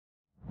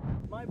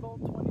my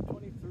Bolt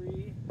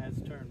 2023 has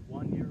turned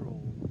 1 year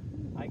old.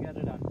 I got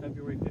it on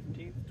February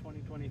 15th,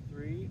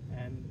 2023,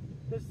 and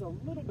this is a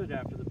little bit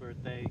after the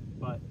birthday,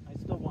 but I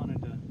still wanted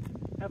to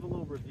have a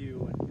little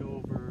review and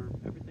go over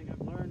everything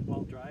I've learned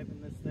while driving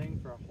this thing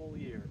for a whole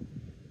year.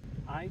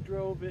 I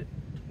drove it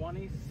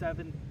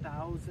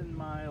 27,000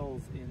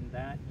 miles in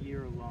that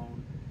year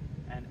alone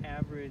and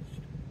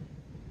averaged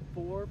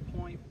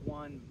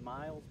 4.1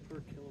 miles per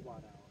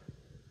kilowatt hour,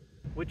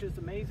 which is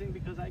amazing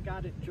because I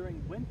got it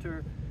during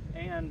winter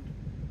and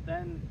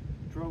then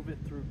drove it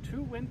through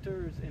 2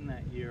 winters in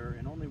that year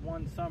and only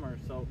 1 summer.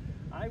 So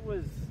I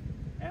was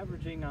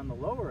averaging on the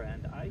lower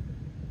end.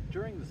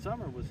 During the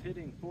summer was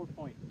hitting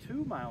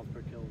 4.2 miles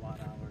per kilowatt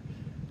hour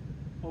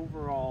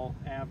overall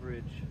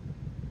average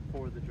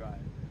for the drive,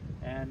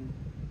 and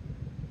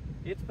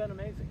it's been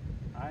amazing.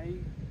 I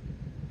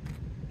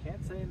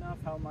can't say enough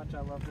how much I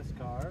love this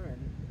car,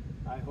 and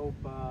I hope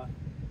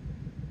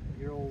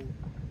you'll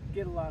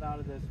get a lot out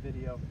of this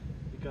video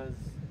because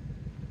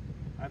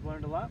I've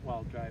learned a lot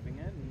while driving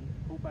it, and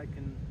hope I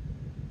can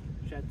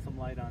shed some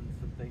light on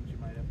some things you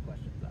might have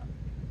questions on.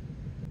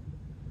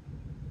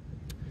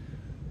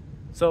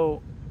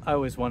 So I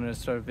always wanted to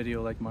start a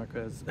video like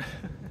Marquez.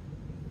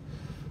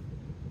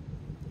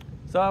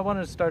 So I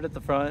wanted to start at the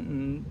front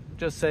and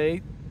just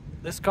say,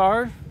 this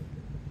car,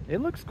 it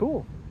looks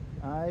cool.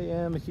 I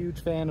am a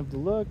huge fan of the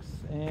looks,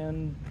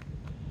 and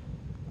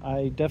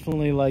I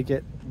definitely like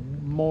it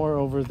more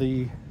over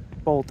the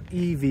Bolt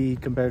EV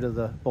compared to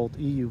the Bolt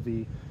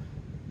EUV,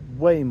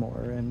 way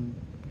more. And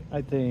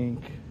I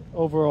think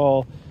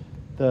overall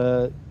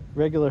the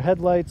regular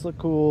headlights look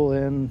cool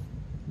and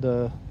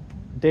the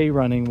day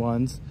running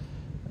ones,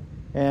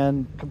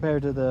 and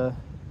compared to the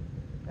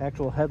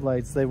actual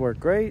headlights, they work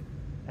great.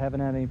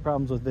 Haven't had any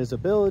problems with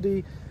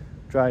visibility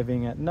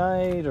driving at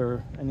night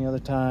or any other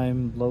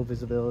time, low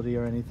visibility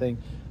or anything.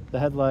 The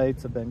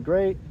headlights have been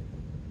great.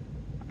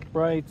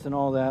 Brights and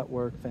all that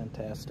work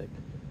fantastic.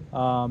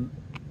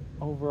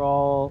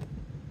 Overall,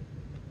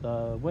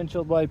 the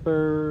windshield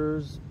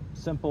wipers,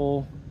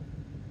 simple,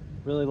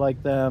 really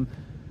like them.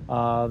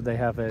 They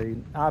have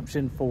an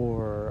option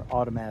for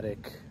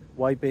automatic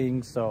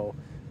wiping, so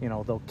you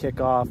know they'll kick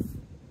off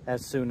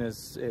as soon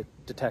as it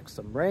detects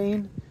some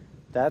rain.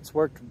 That's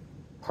worked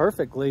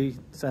perfectly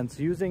since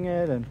using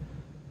it, and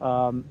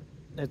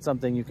it's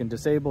something you can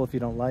disable if you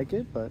don't like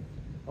it, but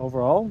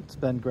overall it's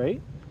been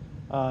great.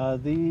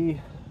 The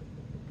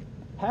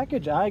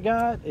package I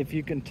got, if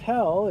you can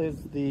tell,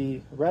 is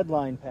the red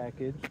line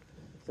package.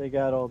 So they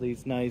got all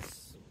these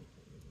nice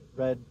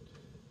red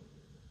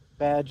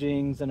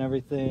badgings and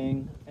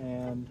everything,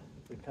 and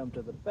if we come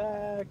to the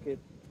back, it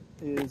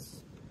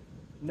is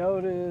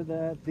noted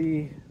that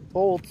the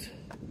Bolt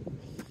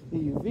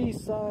EUV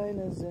sign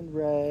is in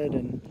red,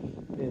 and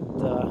it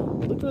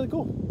looked really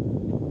cool.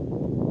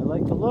 I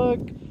like the look.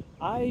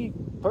 I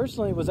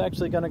personally was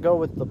actually going to go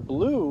with the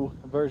blue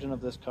version of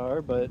this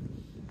car, but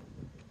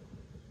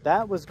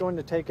that was going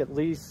to take at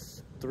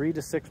least 3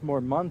 to 6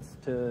 more months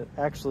to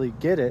actually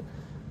get it.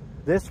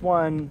 This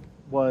one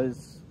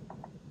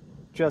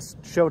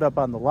just showed up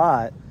on the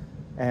lot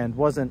and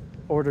wasn't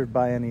ordered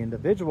by any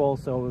individual,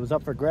 so it was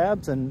up for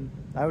grabs, and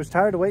I was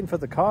tired of waiting for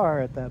the car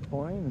at that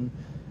point and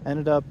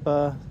ended up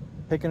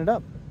picking it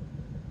up.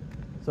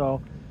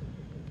 So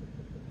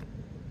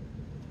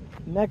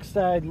next,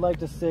 I'd like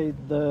to say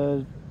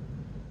the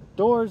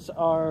doors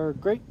are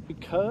great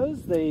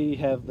because they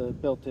have the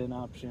built-in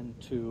option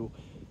to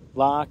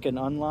lock and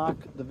unlock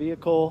the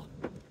vehicle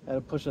at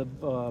a push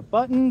of a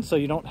button, so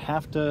you don't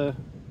have to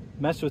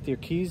mess with your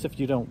keys if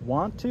you don't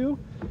want to.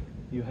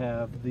 You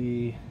have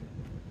the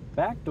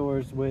back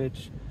doors,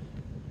 which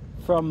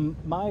from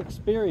my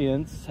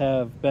experience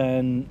have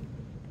been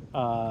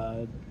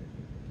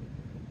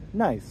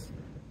nice,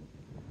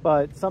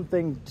 but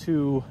something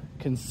to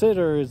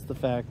consider is the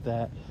fact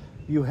that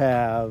you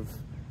have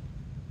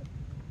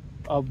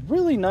a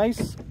really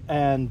nice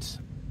and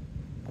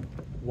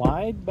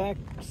wide back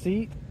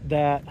seat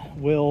that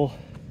will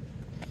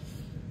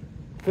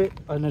fit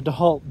an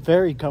adult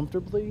very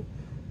comfortably,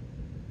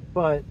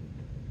 but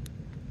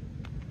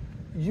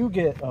you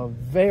get a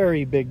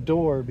very big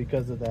door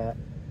because of that.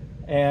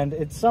 And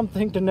it's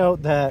something to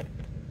note that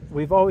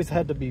we've always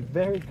had to be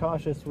very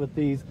cautious with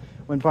these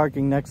when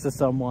parking next to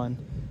someone,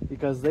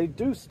 because they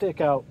do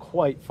stick out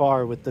quite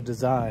far with the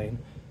design.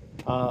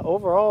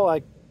 Overall,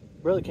 I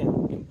really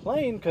can't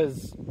complain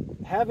because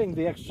having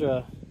the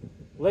extra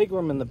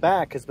legroom in the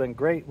back has been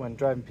great when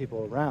driving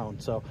people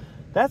around, so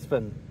that's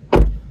been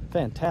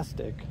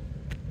fantastic.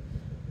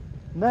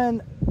 And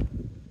then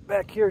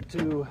back here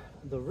to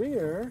the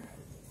rear,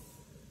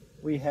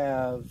 we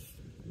have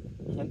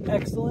an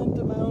excellent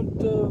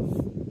amount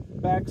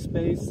of back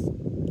space,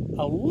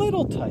 a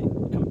little tight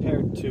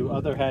compared to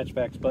other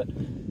hatchbacks, but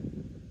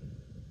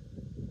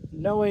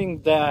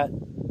knowing that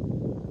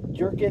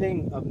you're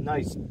getting a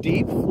nice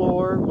deep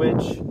floor,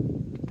 which,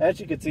 as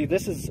you can see,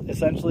 this is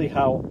essentially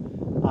how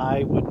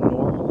I would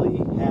normally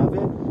have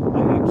it.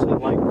 I actually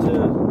like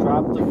to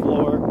drop the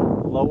floor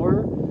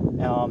lower,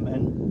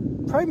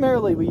 and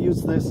primarily we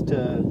use this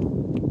to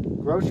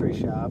grocery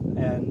shop,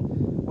 and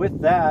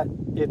with that,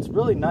 it's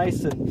really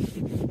nice,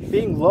 and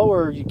being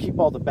lower, you keep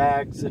all the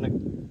bags in a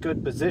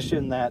good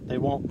position that they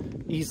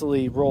won't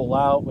easily roll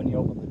out when you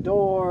open the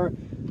door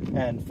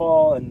and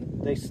fall,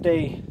 and they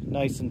stay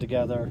nice and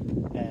together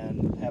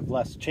and have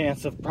less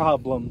chance of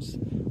problems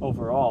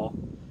overall.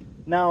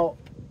 Now,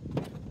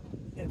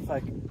 if I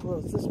can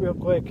close this real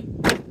quick,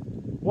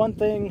 one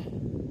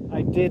thing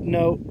I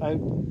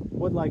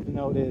would like to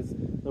note is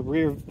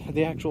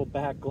the actual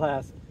back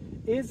glass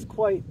is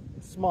quite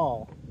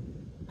small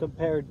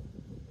compared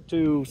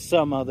to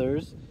some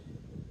others.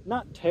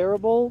 Not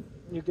terrible.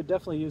 You could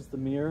definitely use the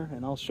mirror,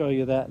 and I'll show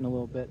you that in a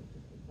little bit.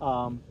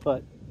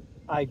 But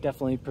I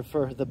definitely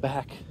prefer the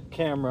back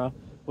camera,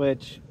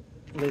 which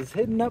is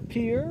hidden up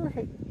here.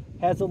 It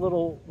has a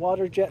little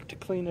water jet to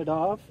clean it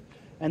off.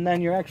 And then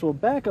your actual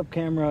backup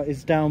camera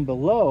is down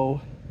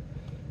below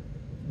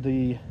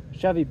the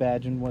Chevy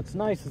badge. And what's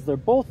nice is they're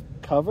both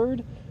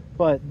covered,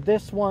 but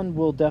this one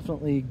will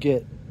definitely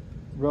get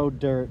road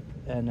dirt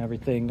and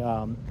everything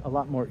a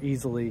lot more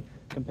easily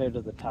compared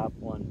to the top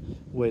one,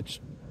 which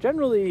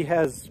generally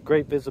has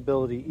great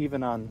visibility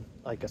even on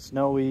like a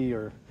snowy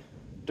or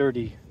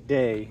dirty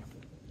day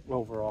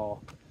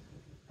overall.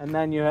 And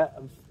then you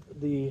have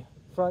the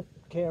front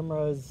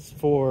cameras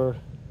for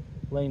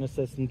lane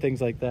assist and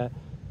things like that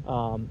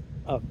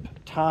up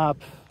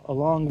top,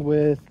 along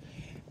with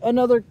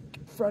another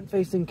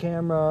front-facing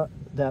camera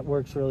that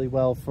works really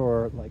well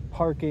for like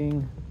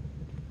parking.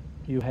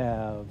 You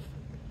have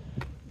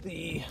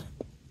the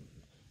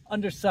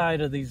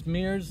underside of these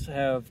mirrors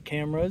have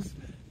cameras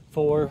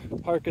for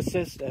park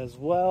assist as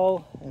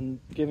well, and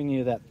giving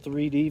you that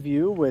 3D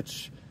view,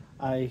 which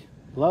I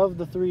love.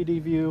 The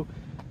 3D view,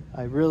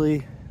 I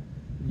really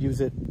use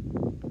it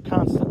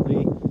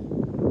constantly,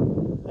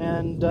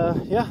 and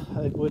yeah,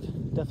 I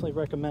would definitely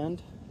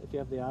recommend if you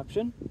have the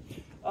option.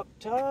 Up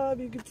top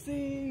you can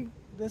see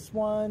this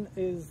one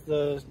is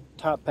the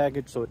top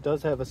package, so it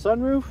does have a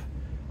sunroof.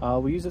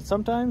 We use it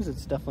sometimes.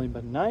 It's definitely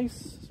been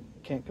nice,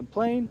 can't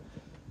complain,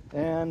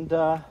 and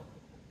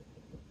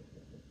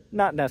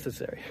not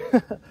necessary.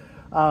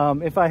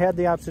 If I had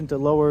the option to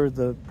lower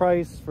the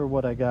price for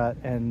what I got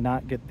and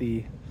not get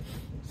the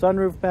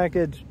sunroof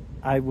package,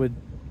 I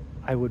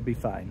would be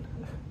fine.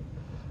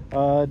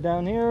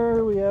 Down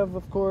here we have,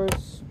 of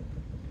course,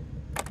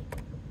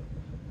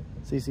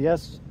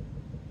 CCS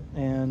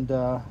and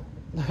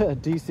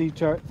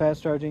DC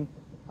fast charging.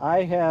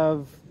 I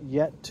have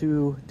yet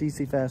to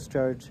DC fast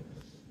charge.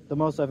 The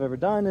most I've ever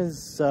done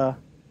is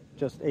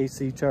just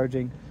AC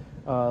charging,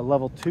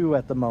 level 2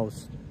 at the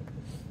most.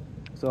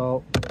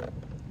 So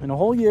in a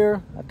whole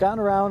year, I've gotten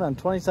around on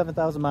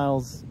 27,000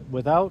 miles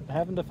without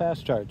having to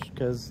fast charge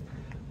because,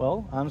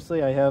 well,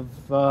 honestly, I have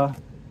a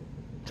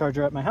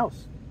charger at my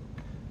house.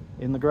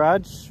 In the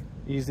garage,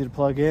 easy to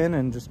plug in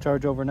and just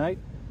charge overnight.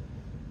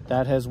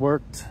 That has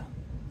worked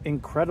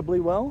incredibly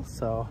well,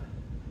 so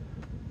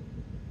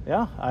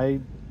yeah,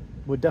 I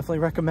would definitely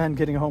recommend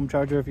getting a home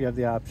charger if you have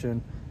the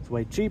option. It's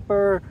way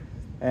cheaper,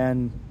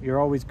 and you're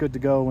always good to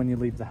go when you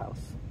leave the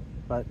house.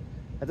 But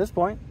at this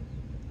point,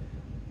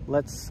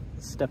 let's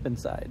step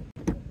inside.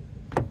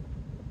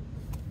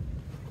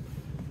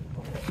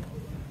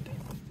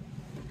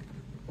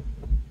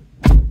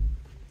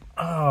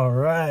 All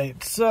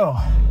right, so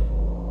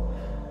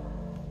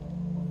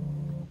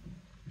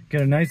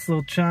get a nice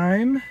little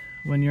chime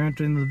when you're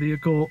entering the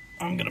vehicle.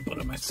 I'm gonna put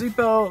on my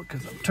seatbelt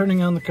because I'm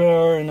turning on the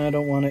car and I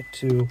don't want it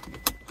to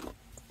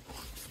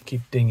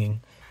keep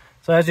dinging.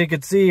 So as you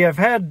can see, I've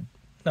had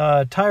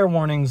tire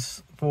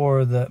warnings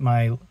for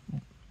my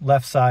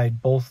left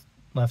side, both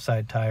left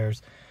side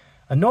tires.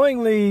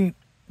 Annoyingly,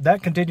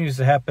 that continues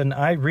to happen.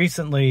 I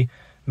recently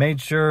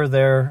made sure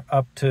they're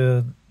up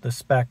to the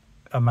spec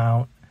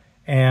amount,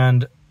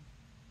 and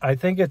I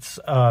think it's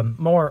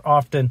more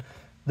often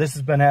this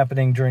has been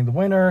happening during the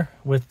winter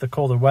with the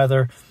colder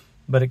weather,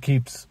 but it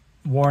keeps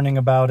warning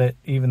about it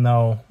even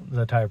though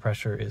the tire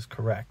pressure is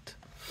correct.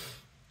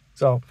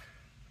 So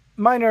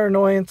minor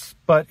annoyance,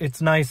 but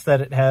it's nice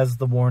that it has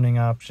the warning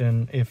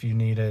option if you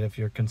need it. If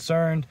you're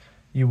concerned,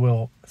 you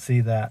will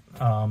see that,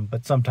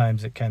 but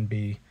sometimes it can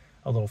be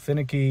a little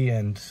finicky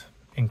and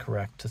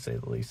incorrect, to say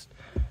the least.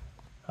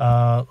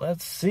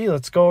 Let's see,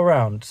 let's go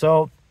around.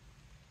 So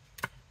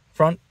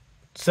front,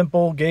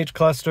 simple gauge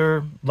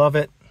cluster, love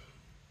it.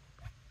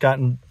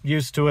 Gotten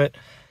used to it.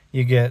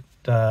 You get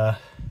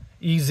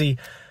easy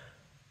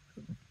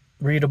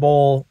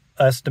readable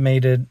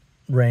estimated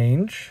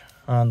range.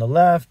 On the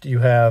left, you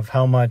have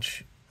how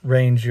much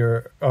range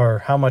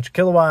how much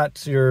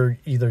kilowatts you're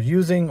either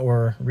using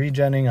or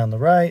regenning on the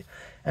right,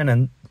 and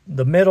in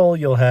the middle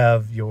you'll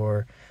have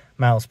your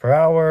miles per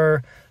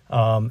hour.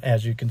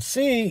 As you can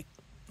see,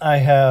 I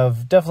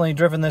have definitely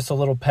driven this a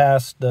little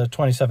past the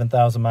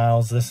 27,000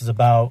 miles. This is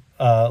about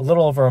a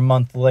little over a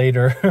month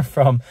later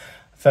from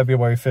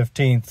February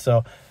 15th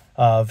so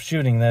of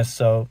shooting this,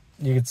 so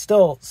you can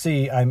still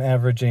see I'm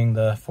averaging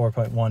the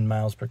 4.1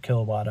 miles per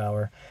kilowatt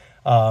hour.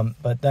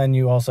 But then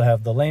you also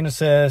have the lane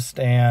assist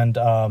and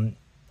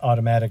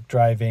automatic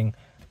driving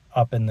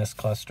up in this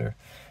cluster.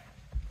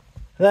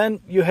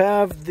 Then you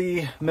have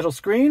the middle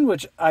screen,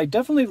 which I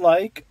definitely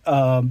like.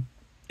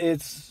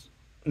 It's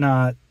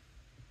not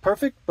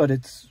perfect, but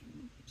it's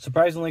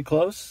surprisingly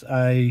close.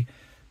 I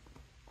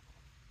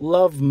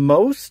love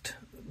most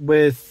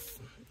with,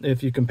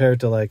 if you compare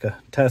it to like a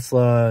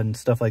Tesla and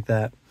stuff like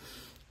that,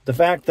 the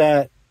fact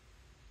that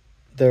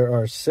there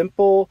are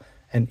simple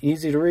and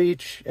easy to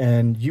reach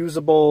and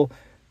usable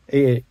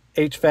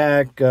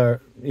HVAC,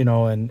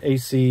 and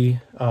AC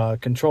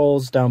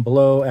controls down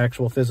below,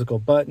 actual physical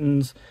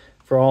buttons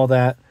for all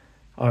that.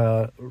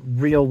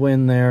 Real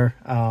win there.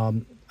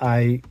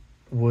 I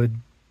would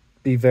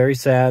be very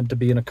sad to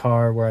be in a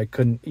car where I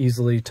couldn't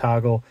easily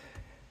toggle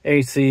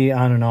AC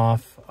on and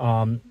off.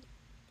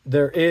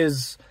 There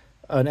is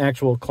an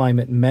actual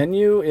climate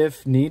menu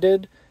if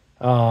needed.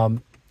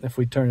 If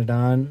we turn it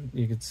on,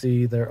 you can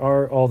see there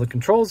are all the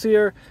controls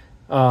here,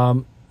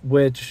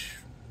 which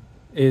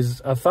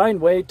is a fine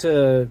way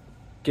to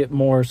get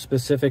more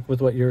specific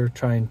with what you're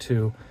trying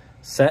to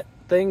set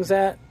things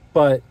at.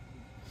 But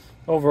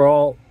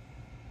overall,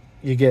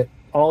 you get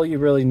all you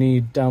really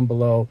need down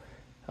below.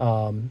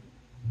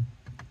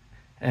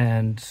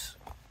 And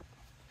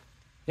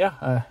yeah,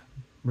 I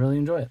really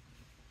enjoy it.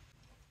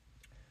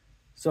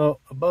 So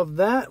above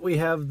that, we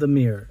have the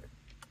mirror.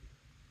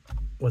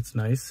 What's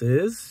nice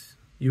is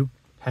you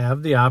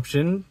have the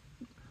option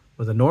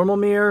with a normal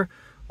mirror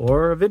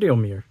or a video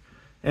mirror.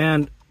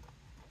 And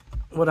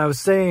what I was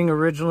saying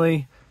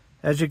originally,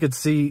 as you could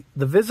see,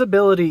 the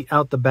visibility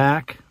out the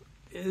back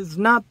is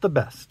not the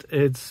best.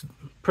 It's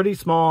pretty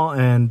small,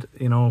 and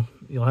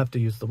you'll have to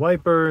use the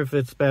wiper if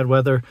it's bad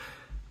weather.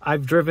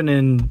 I've driven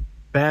in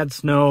bad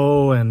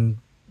snow and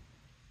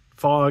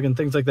fog and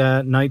things like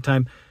that,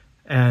 nighttime,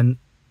 and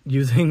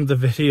using the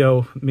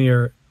video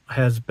mirror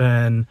has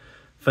been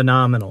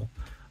phenomenal.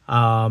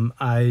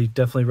 I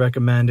definitely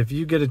recommend, if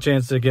you get a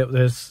chance to get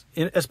this,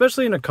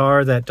 especially in a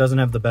car that doesn't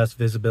have the best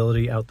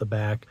visibility out the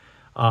back,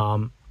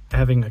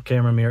 having a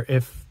camera mirror,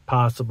 if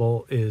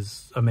possible,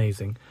 is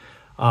amazing.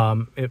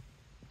 It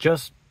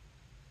just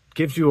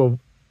gives you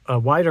a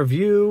wider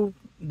view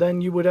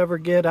than you would ever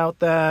get out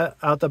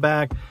the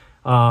back.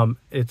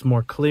 It's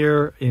more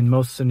clear in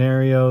most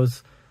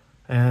scenarios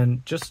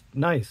and just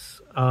nice.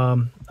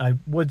 I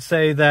would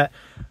say that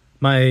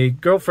my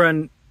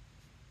girlfriend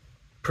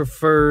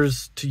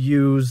prefers to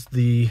use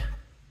the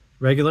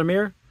regular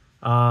mirror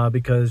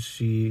because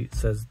she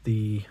says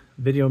the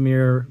video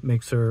mirror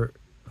makes her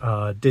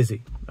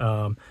dizzy,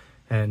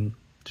 and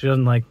she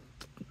doesn't like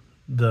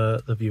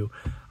the view.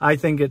 I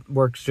think it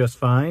works just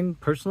fine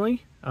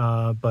personally,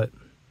 but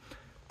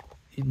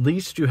at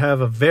least you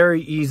have a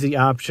very easy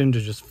option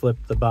to just flip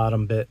the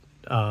bottom bit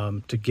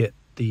to get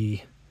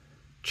the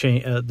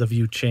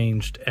view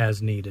changed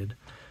as needed.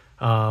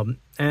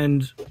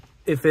 And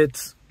if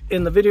it's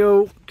in the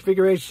video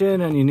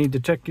configuration and you need to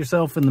check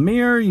yourself in the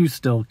mirror, you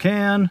still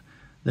can.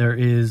 There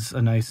is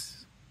a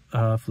nice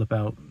flip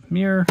out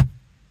mirror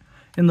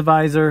in the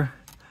visor.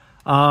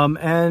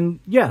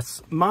 And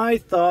yes, my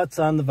thoughts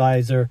on the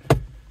visor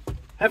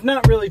have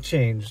not really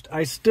changed.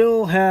 I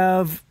still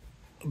have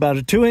about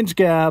a 2-inch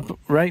gap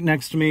right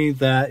next to me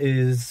that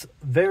is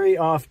very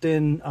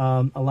often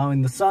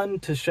allowing the sun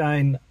to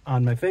shine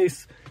on my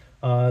face.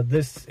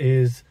 This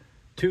is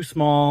too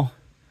small,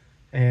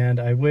 and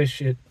I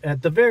wish it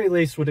at the very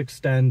least would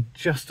extend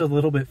just a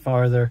little bit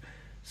farther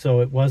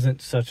so it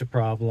wasn't such a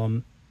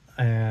problem.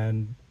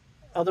 And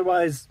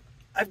otherwise,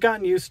 I've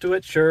gotten used to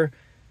it, sure,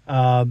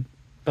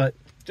 but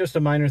just a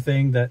minor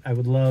thing that I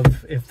would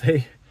love if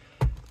they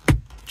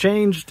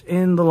changed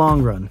in the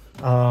long run.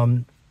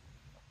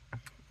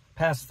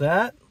 Past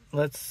that,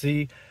 let's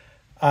see.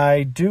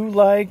 I do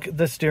like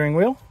the steering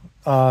wheel.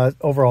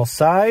 Overall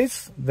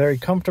size, very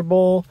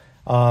comfortable.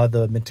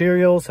 The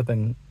materials have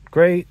been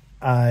great.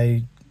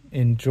 I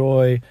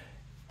enjoy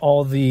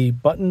all the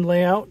button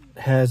layout,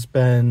 has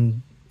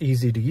been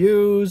easy to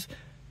use,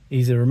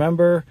 easy to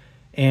remember,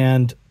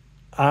 and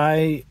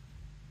I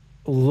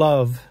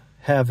love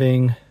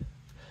having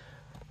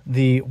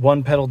the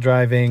one pedal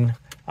driving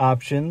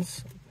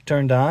options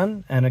turned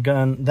on. And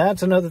again,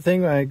 that's another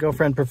thing my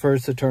girlfriend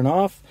prefers to turn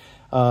off.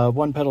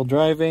 One pedal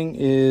driving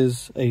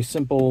is a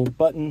simple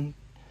button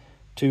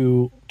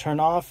to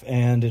turn off,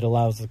 and it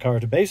allows the car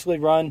to basically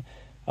run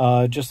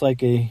just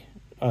like a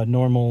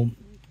normal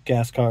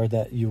gas car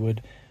that you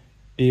would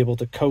be able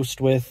to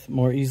coast with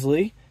more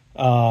easily.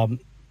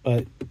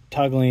 But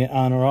toggling it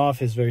on or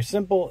off is very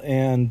simple,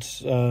 and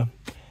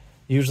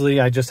usually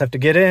I just have to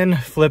get in,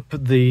 flip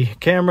the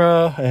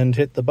camera, and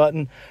hit the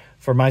button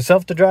for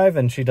myself to drive,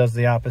 and she does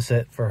the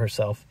opposite for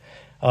herself.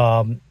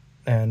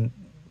 And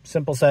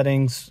simple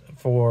settings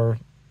for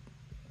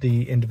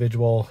the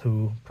individual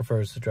who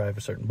prefers to drive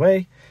a certain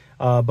way.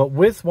 But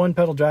with one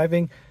pedal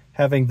driving,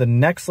 having the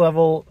next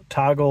level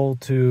toggle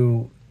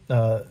to,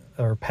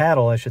 or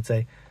paddle, I should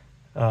say,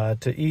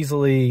 to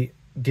easily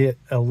get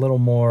a little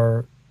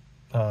more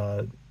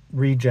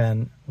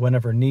regen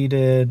whenever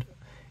needed.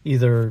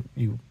 Either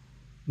you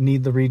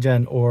need the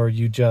regen or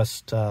you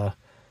just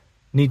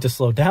need to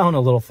slow down a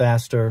little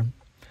faster.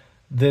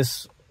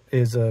 This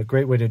is a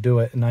great way to do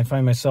it. And I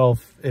find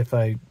myself, if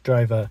I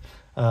drive a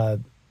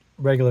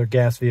regular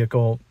gas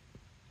vehicle,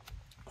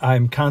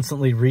 I'm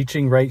constantly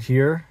reaching right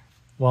here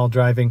while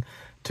driving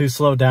to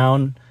slow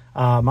down.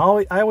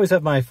 I always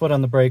have my foot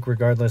on the brake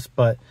regardless,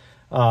 but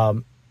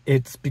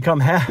it's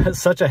become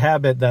such a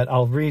habit that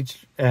I'll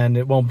reach and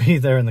it won't be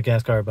there in the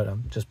gas car, but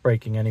I'm just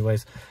braking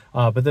anyways.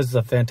 But this is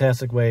a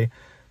fantastic way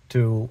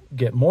to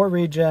get more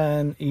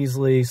regen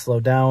easily, slow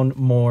down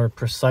more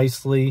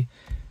precisely,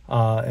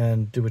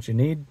 and do what you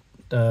need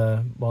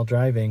while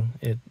driving.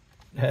 It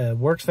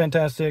works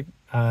fantastic.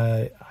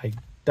 I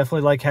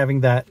definitely like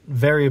having that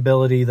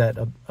variability, that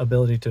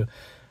ability to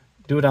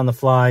do it on the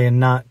fly and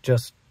not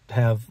just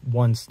have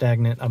one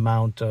stagnant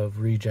amount of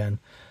regen.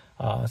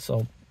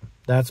 So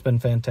that's been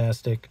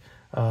fantastic.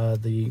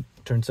 The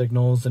turn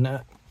signals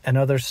and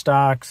other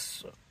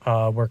stocks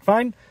work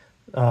fine.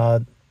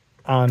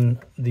 On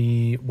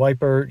the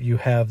wiper, you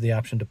have the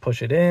option to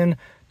push it in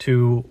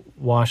to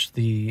wash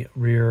the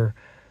rear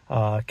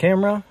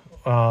camera.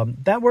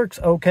 That works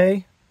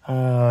okay.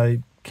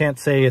 Can't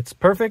say it's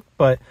perfect,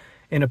 but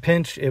in a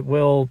pinch, it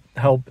will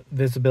help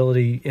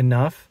visibility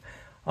enough.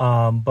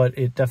 But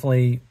it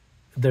definitely,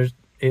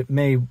 it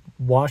may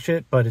wash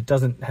it, but it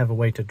doesn't have a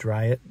way to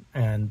dry it,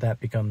 and that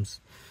becomes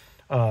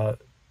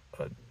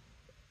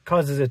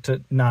causes it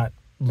to not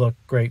look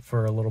great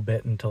for a little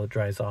bit until it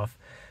dries off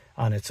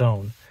on its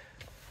own.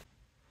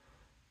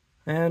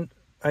 And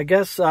I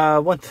guess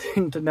one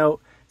thing to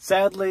note,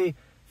 sadly,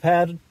 I've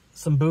had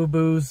some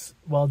boo-boos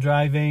while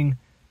driving,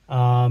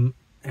 and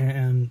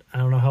I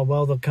don't know how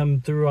well they'll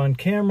come through on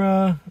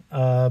camera,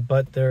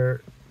 but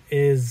there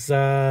is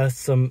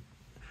some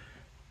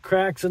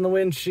cracks in the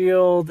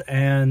windshield,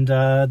 and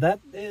that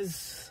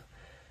is,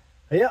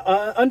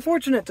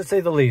 unfortunate to say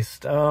the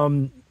least.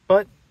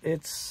 But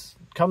it's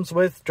comes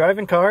with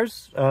driving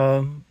cars.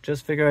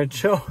 Just figure I'd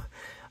show.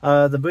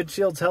 The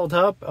windshield's held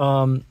up,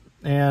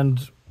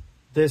 and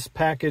this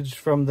package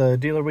from the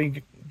dealer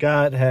we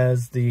got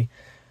has the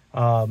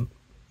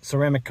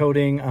ceramic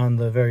coating on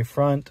the very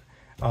front,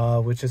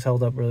 which is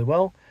held up really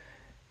well,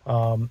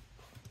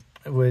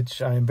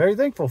 which I'm very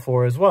thankful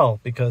for as well,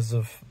 because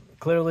of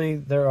clearly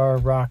there are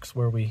rocks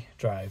where we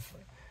drive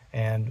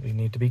and we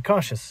need to be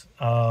cautious.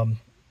 I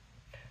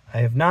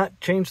have not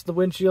changed the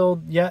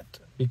windshield yet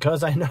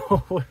because I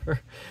know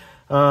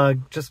we're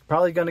just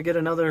probably going to get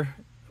another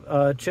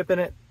chip in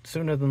it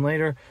sooner than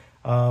later.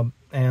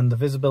 And the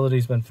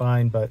visibility's been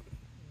fine, but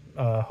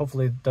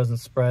hopefully it doesn't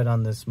spread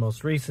on this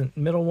most recent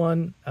middle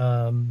one.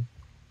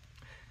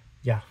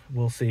 Yeah,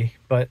 we'll see.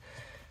 But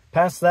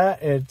past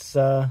that, it's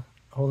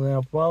holding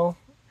up well.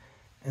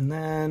 And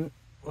then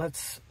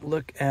let's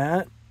look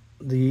at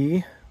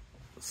the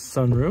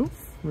sunroof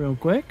real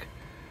quick.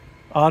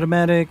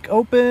 Automatic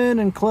open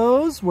and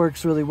close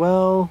works really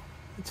well.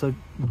 It's a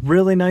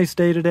really nice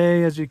day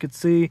today, as you can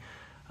see.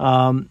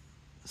 So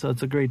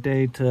it's a great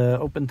day to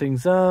open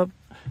things up.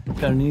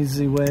 Got an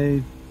easy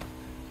way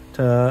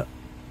to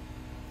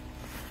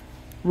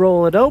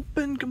roll it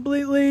open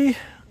completely.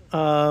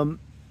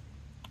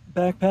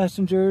 Back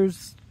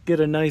passengers get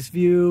a nice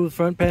view.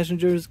 Front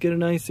passengers get a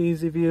nice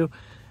easy view.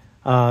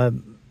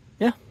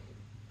 Yeah,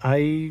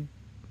 I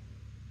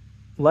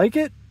like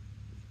it,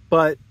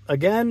 but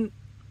again,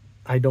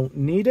 I don't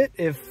need it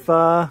if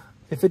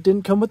it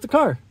didn't come with the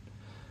car.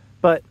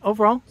 But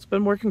overall, it's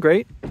been working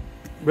great.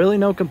 Really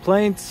no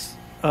complaints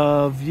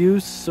of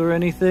use or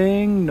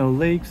anything. No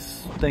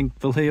leaks,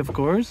 thankfully, of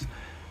course.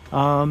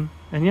 And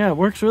yeah, it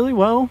works really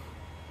well.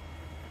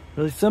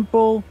 Really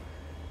simple.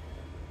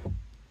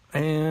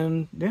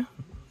 And yeah,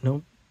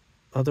 no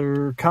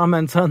other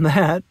comments on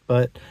that.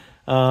 But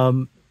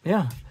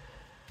yeah.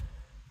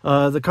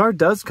 The car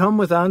does come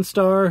with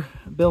OnStar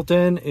built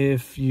in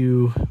if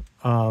you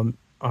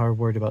are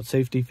worried about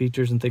safety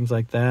features and things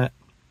like that.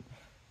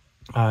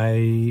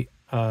 I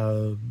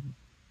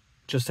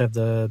just have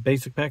the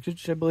basic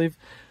package, I believe.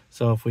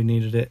 So if we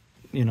needed it,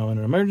 in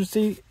an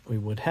emergency, we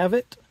would have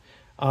it.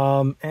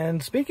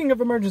 And speaking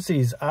of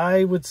emergencies,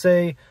 I would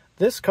say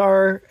this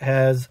car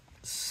has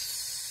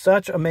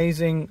such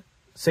amazing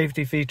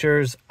safety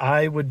features.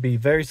 I would be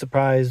very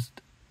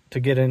surprised to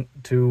get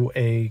into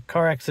a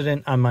car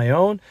accident on my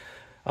own,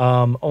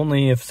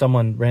 only if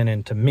someone ran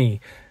into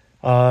me.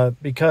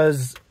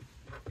 Because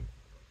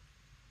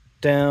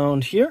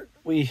down here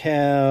we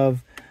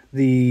have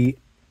the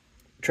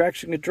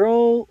traction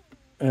control,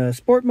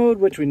 sport mode,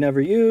 which we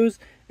never use,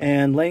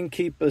 and lane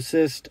keep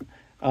assist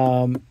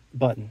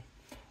button.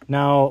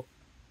 Now,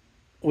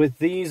 with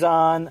these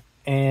on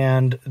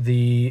and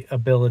the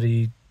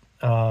ability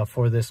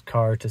for this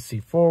car to see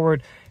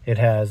forward, it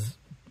has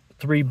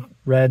 3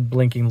 red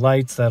blinking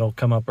lights that'll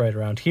come up right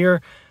around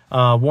here,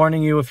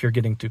 warning you if you're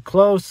getting too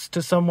close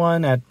to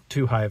someone at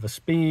too high of a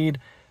speed.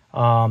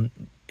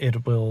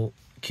 It will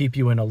keep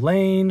you in a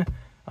lane,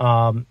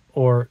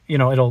 or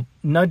it'll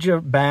nudge you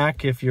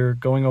back if you're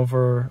going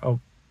over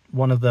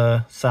one of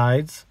the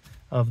sides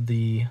of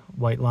the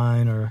white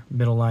line or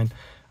middle line.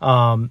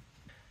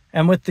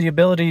 And with the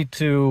ability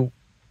to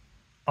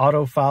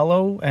auto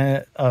follow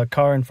a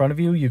car in front of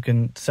you, you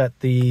can set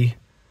the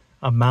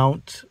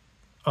amount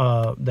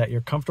that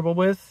you're comfortable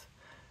with.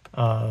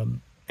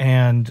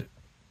 And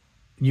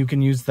you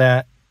can use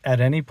that at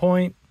any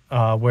point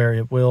where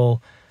it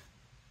will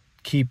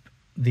keep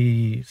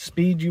the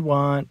speed you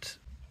want.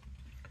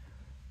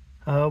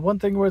 One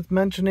thing worth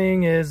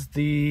mentioning is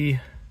the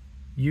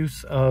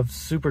use of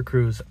Super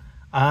Cruise.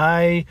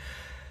 I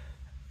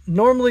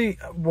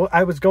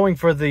was going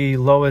for the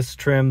lowest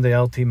trim, the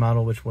LT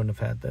model, which wouldn't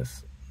have had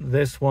this.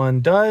 This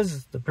one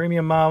does, the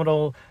premium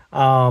model.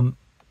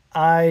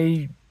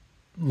 I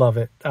love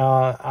it.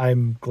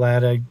 I'm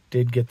glad I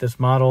did get this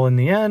model in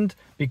the end,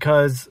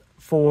 because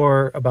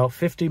for about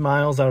 50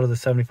 miles out of the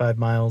 75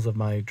 miles of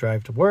my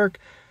drive to work,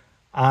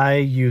 I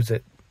use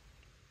it,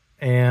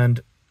 and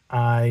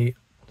I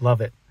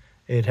love it.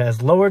 It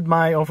has lowered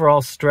my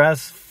overall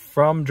stress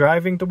from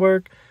driving to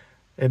work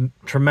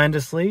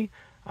tremendously.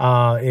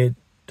 It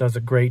does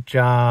a great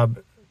job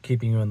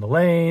keeping you in the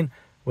lane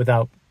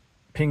without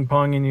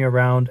ping-ponging you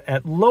around.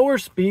 At lower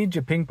speeds,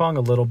 you ping-pong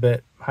a little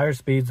bit. Higher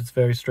speeds, it's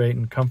very straight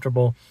and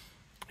comfortable.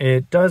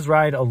 It does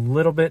ride a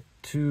little bit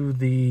to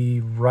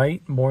the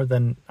right more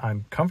than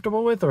I'm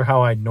comfortable with or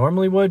how I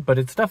normally would, but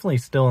it's definitely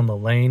still in the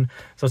lane.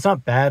 So it's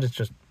not bad. It's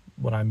just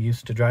what I'm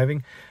used to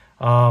driving.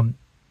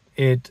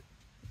 It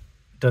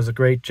does a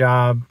great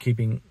job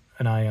keeping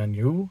an eye on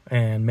you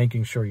and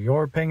making sure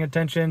you're paying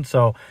attention.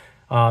 So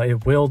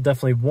it will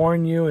definitely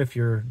warn you if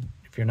you're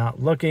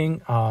not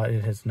looking.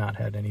 It has not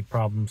had any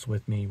problems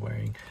with me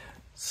wearing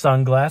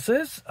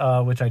sunglasses,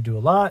 which I do a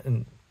lot,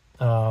 and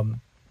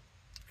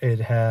it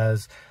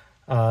has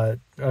a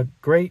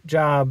great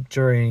job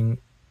during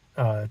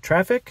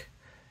traffic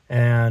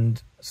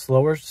and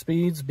slower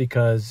speeds,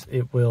 because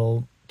it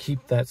will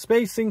keep that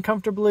spacing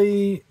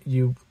comfortably.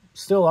 You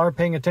still are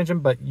paying attention,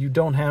 but you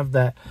don't have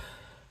that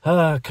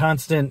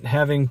constant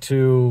having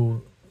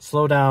to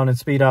slow down and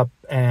speed up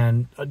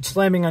and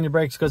slamming on your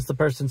brakes because the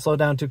person slowed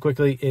down too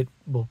quickly. It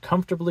will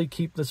comfortably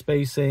keep the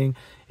spacing.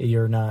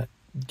 You're not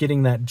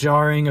getting that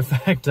jarring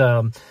effect,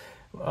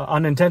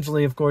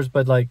 unintentionally, of course,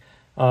 but like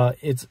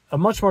it's a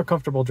much more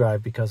comfortable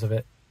drive because of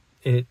it.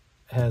 It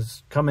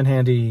has come in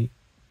handy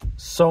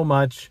so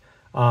much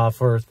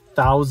for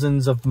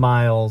thousands of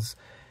miles,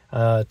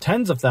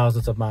 tens of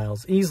thousands of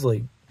miles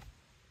easily.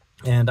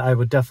 And I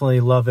would definitely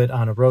love it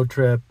on a road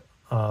trip,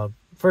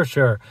 for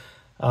sure.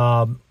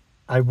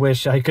 I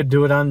wish I could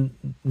do it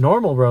on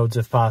normal roads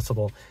if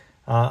possible.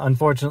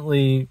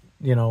 Unfortunately,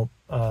 you know,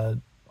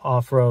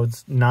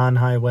 off-roads,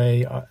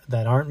 non-highway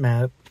that aren't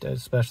mapped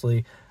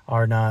especially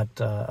are not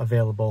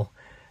available.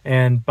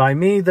 And by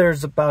me,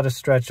 there's about a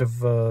stretch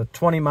of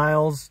 20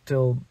 miles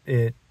till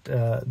it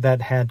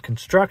that had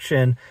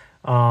construction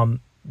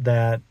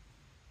that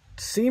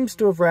seems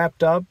to have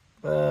wrapped up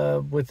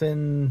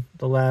within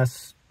the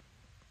last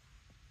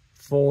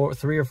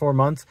 3 or 4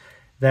 months,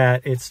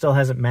 that it still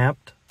hasn't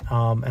mapped.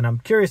 And I'm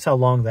curious how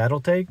long that'll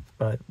take,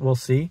 but we'll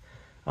see.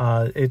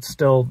 It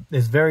still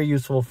is very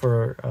useful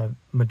for a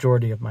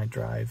majority of my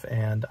drive,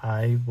 and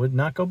I would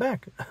not go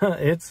back.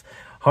 It's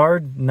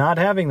hard not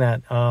having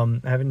that.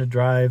 Having to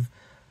drive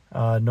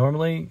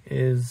normally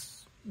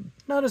is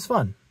not as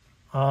fun.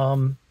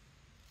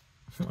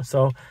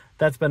 So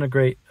that's been a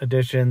great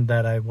addition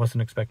that I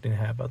wasn't expecting to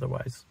have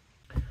otherwise.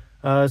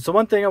 So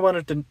one thing I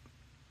wanted to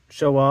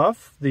show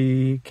off,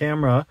 the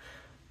camera,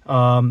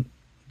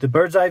 the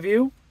bird's eye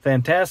view,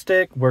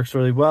 fantastic, works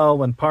really well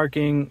when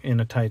parking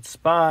in a tight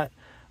spot.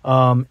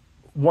 One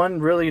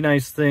really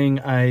nice thing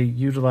I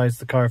utilize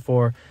the car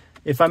for,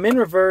 if I'm in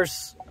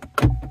reverse,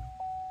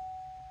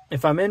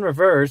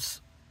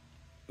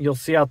 you'll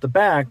see out the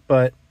back,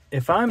 but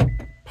if I'm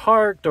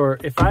parked or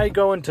if I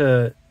go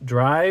into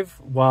drive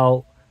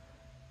while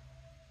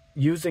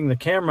using the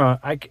camera,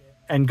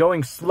 and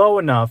going slow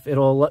enough,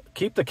 it'll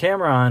keep the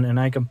camera on and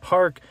I can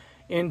park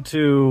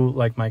into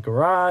like my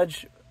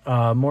garage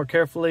more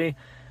carefully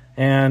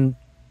and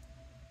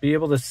be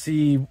able to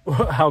see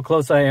how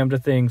close I am to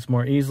things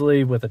more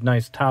easily with a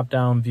nice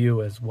top-down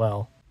view as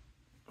well.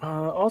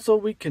 Also,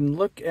 we can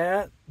look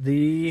at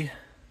the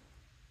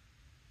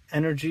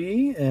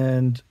energy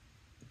and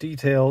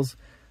details.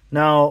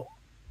 Now,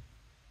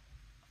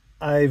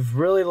 I've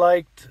really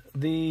liked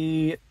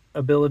the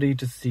ability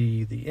to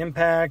see the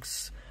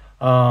impacts,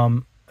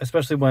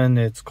 especially when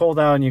it's cold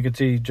out and you can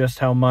see just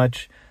how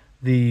much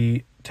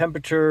the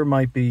temperature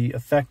might be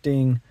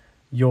affecting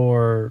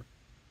your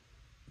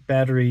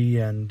battery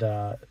and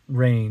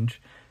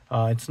range.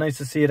 It's nice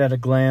to see it at a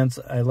glance.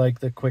 I like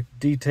the quick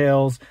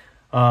details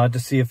to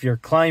see if your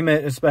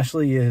climate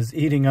especially is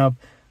eating up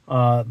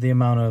the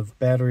amount of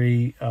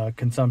battery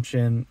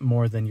consumption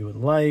more than you would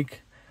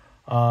like,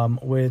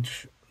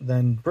 which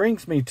then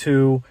brings me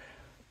to,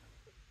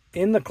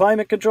 in the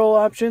climate control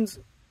options,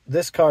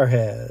 this car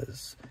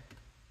has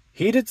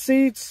heated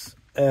seats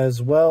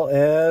as well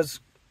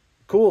as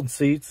cooled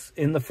seats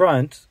in the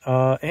front,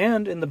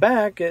 and in the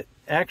back it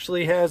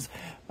actually has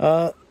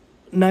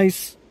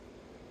nice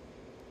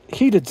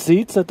heated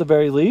seats at the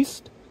very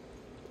least.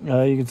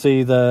 You can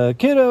see the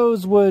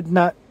kiddos would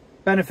not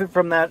benefit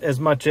from that as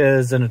much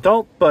as an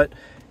adult, but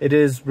it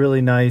is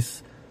really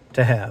nice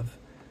to have.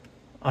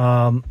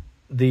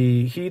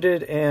 The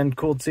heated and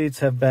cooled seats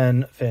have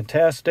been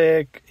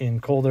fantastic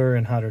in colder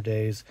and hotter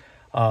days,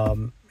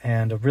 and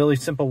a really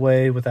simple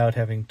way without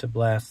having to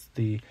blast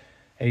the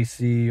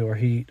AC or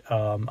heat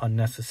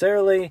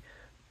unnecessarily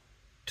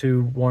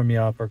to warm you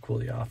up or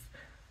cool you off.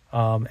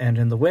 And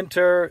in the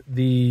winter,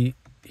 the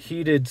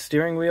heated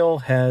steering wheel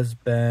has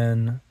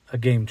been a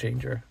game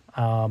changer.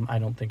 I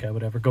don't think I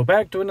would ever go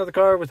back to another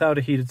car without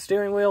a heated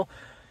steering wheel.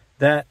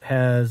 That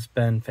has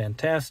been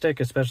fantastic,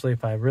 especially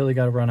if I really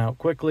got to run out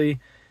quickly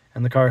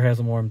and the car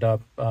hasn't warmed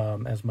up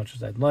as much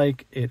as I'd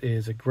like. It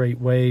is a great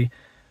way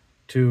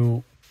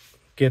to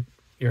get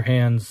your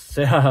hands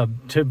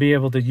to be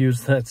able to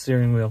use that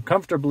steering wheel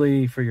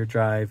comfortably for your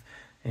drive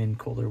in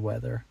colder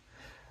weather.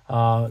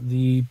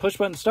 The push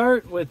button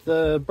start with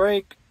the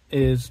brake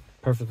is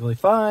perfectly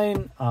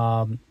fine.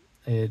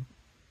 It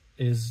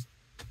is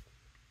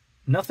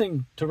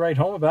nothing to write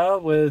home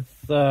about,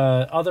 with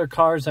other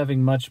cars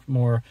having much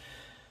more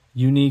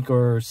unique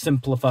or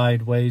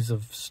simplified ways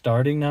of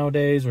starting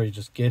nowadays, where you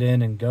just get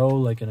in and go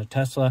like in a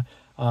Tesla.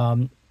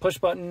 Push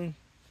button,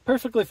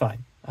 perfectly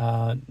fine.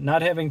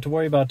 Not having to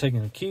worry about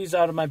taking the keys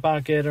out of my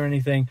pocket or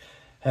anything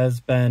has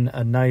been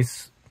a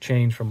nice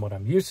change from what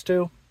I'm used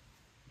to.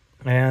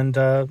 And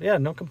yeah,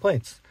 no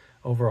complaints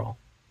overall.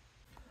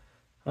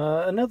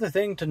 Another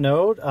thing to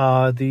note,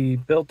 the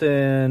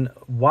built-in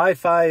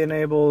Wi-Fi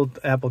enabled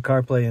Apple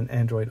CarPlay and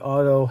Android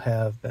Auto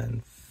have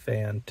been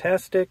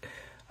fantastic.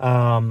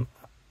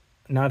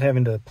 Not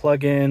having to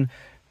plug in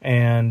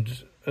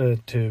and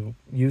to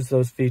use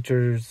those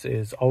features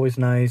is always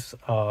nice.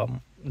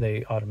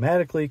 They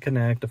automatically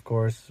connect, of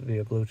course,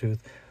 via Bluetooth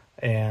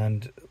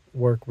and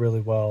work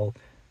really well.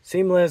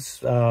 Seamless,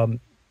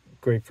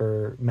 great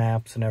for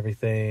maps and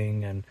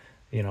everything, and,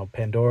 you know,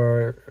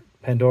 Pandora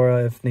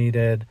if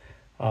needed.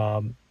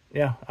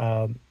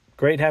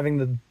 Great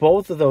having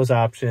both of those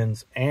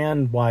options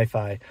and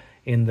Wi-Fi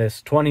in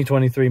this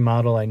 2023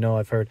 model. I know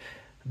I've heard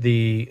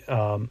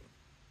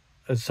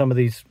some of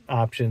these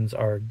options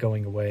are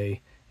going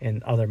away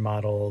in other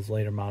models,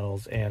 later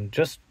models, and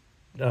just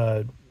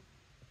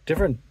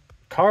different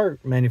car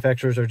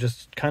manufacturers are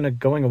just kind of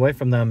going away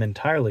from them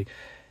entirely.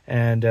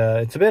 And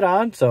it's a bit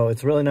odd, so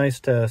it's really nice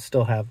to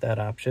still have that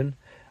option.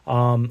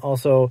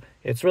 Also,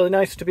 it's really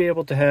nice to be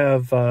able to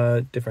have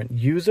different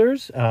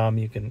users.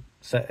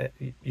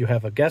 You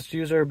have a guest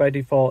user by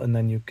default, and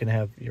then you can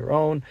have your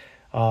own.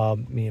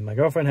 Me and my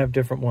girlfriend have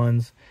different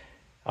ones.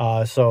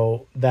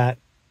 So that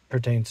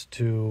pertains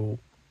to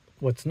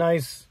what's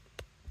nice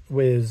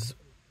is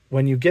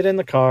when you get in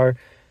the car,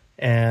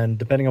 and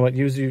depending on what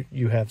user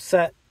you have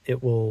set,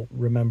 it will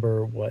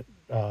remember what,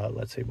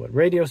 let's say, what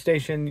radio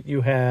station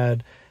you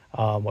had,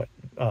 what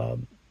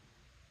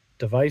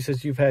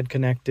devices you've had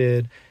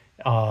connected,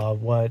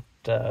 what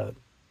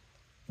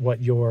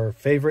your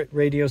favorite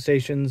radio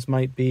stations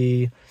might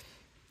be,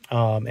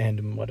 and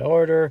in what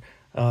order.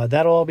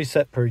 That'll all be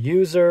set per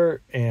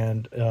user,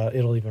 and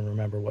it'll even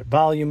remember what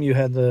volume you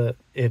had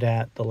it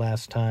at the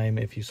last time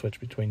if you switch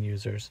between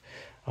users.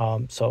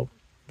 So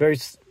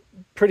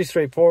pretty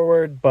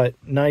straightforward, but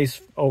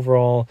nice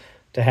overall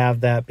to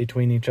have that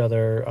between each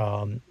other,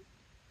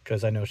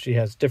 because I know she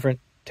has different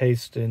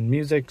taste in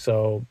music,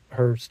 so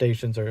her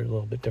stations are a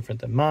little bit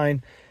different than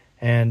mine,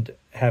 and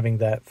having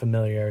that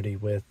familiarity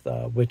with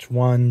which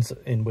ones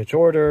in which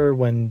order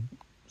when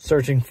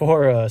searching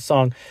for a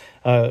song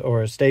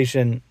or a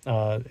station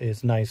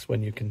is nice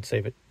when you can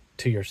save it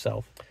to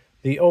yourself.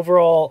 The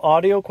overall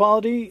audio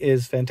quality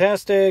is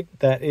fantastic.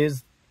 That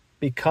is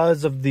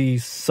because of the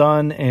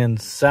sun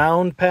and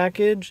sound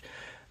package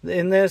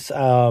in this.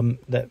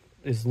 That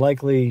is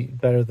likely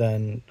better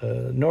than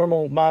the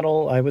normal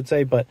model, I would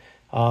say, but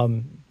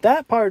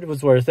that part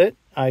was worth it.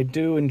 I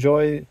do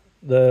enjoy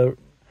the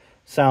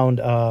sound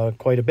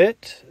quite a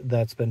bit.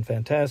 That's been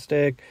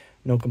fantastic.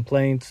 No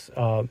complaints.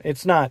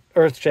 It's not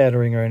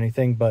earth-shattering or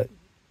anything, but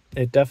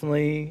it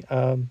definitely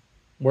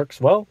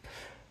works well.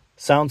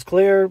 Sounds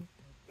clear,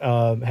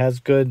 has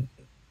good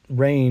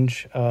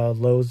range,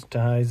 lows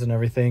to highs and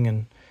everything,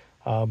 and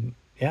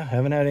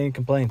haven't had any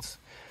complaints.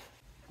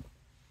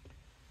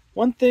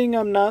 One thing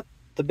I'm not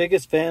the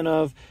biggest fan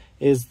of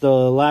is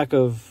the lack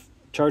of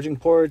charging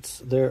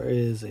ports. There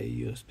is a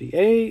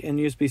USB-A and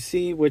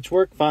USB-C, which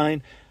work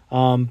fine,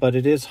 but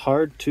it is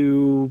hard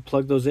to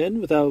plug those in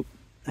without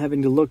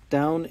having to look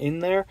down in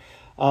there.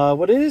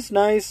 What is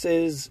nice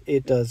is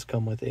it does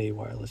come with a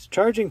wireless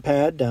charging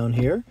pad down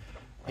here,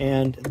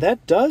 and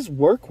that does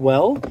work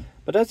well,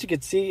 but as you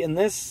can see in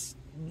this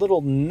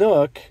little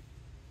nook,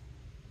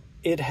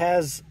 it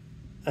has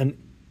an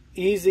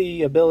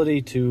easy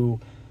ability to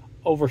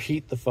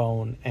overheat the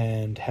phone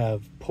and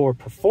have poor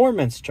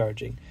performance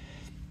charging.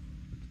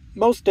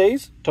 Most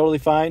days, totally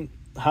fine.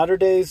 Hotter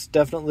days,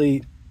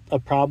 definitely a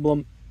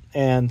problem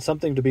and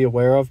something to be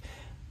aware of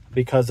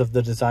because of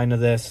the design of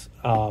this.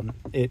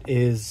 It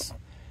is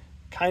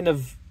kind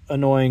of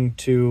annoying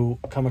to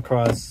come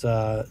across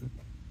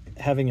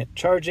having it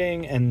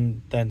charging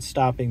and then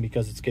stopping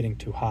because it's getting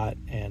too hot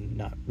and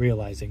not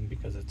realizing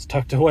because it's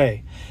tucked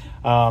away.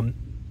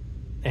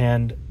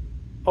 And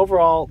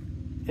overall,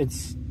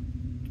 it's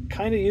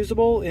kind of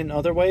usable in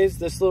other ways.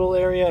 This little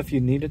area, if you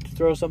needed to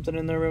throw something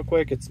in there real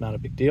quick, it's not a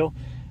big deal.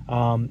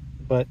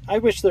 But I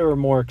wish there were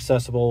more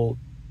accessible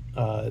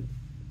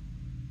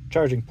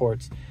charging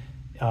ports,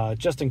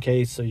 just in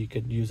case, so you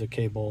could use a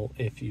cable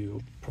if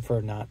you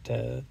prefer not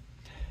to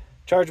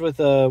charge with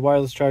a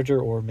wireless charger,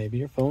 or maybe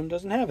your phone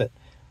doesn't have it.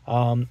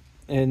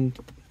 And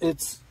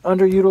it's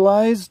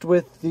underutilized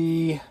with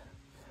the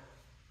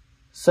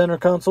center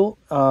console.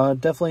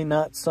 Definitely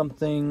not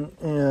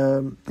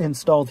something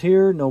installed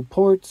here. No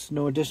ports,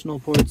 no additional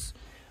ports,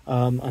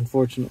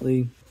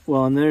 unfortunately.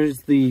 Well, and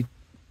there's the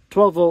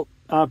 12 volt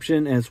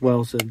option as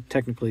well, so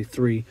technically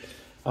 3,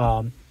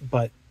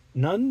 but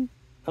none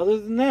other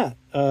than that.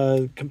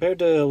 Compared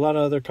to a lot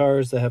of other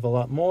cars that have a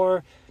lot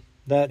more,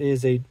 that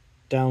is a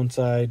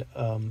downside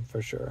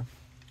for sure.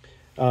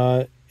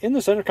 In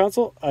the center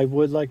console, I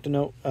would like to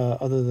note,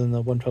 other than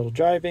the one pedal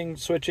driving,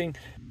 switching,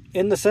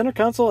 in the center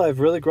console, I've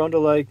really grown to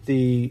like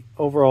the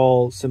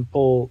overall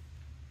simple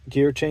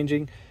gear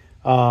changing.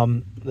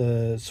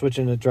 The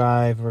switching to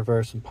drive,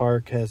 reverse, and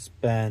park has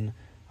been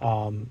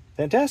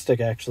fantastic,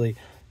 actually.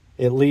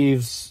 It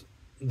leaves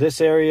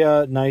this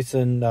area nice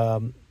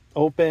and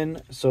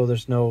open, so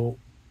there's no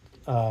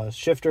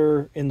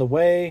shifter in the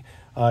way.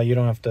 You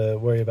don't have to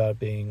worry about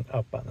being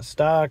up on the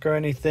stock or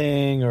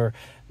anything, or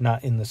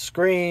not in the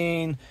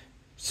screen.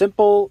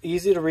 Simple,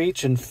 easy to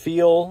reach and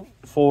feel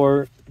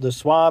for the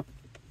swap,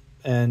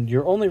 and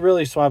you're only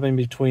really swapping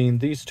between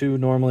these two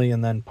normally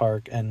and then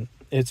park, and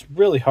it's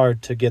really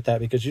hard to get that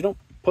because you don't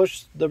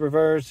push the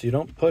reverse, you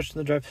don't push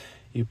the drive,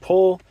 you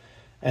pull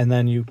and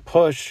then you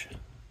push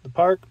the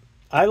park.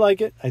 I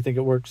like it. I think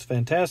it works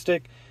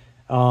fantastic.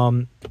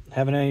 Haven't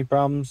any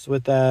problems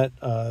with that.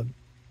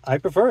 I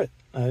prefer it.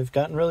 I've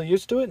gotten really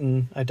used to it,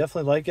 and I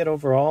definitely like it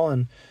overall,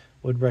 and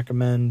would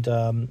recommend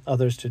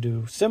others to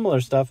do similar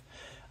stuff.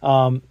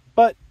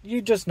 But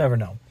you just never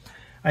know.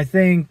 I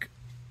think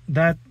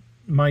that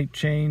might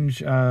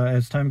change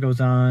as time goes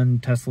on.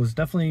 Tesla's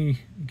definitely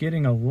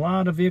getting a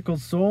lot of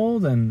vehicles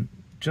sold, and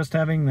just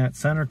having that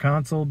center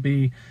console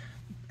be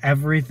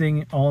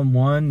everything all in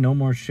one, no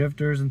more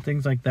shifters and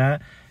things like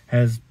that,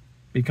 has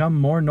become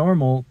more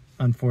normal,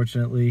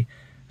 unfortunately.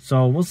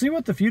 So we'll see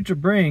what the future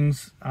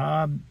brings.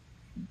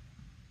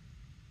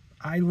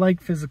 I like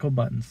physical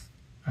buttons.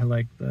 I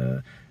like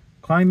the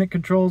climate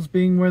controls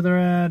being where they're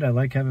at. I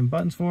like having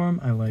buttons for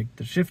them. I like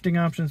the shifting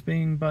options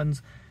being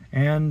buttons.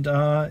 And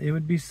it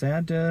would be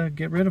sad to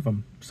get rid of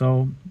them.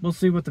 So we'll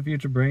see what the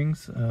future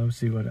brings. We'll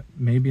see what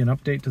maybe an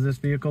update to this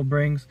vehicle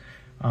brings.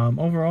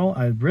 Overall,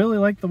 I really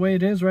like the way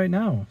it is right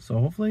now. So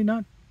hopefully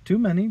not too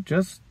many,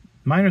 just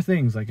minor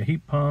things like a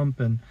heat pump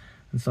and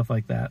stuff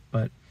like that.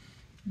 But,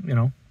 you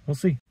know, we'll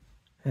see.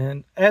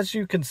 And as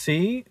you can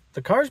see,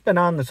 the car's been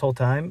on this whole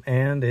time,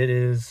 and it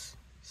is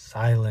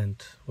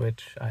silent,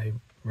 which I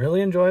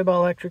really enjoy about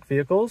electric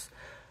vehicles.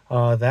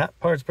 That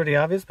part's pretty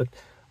obvious, but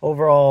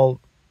overall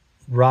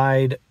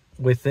ride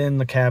within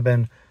the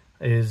cabin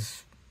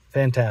is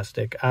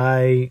fantastic.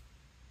 I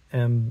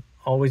am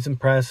always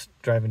impressed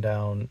driving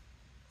down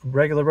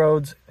regular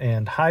roads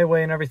and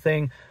highway and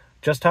everything,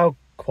 just how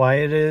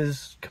quiet it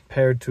is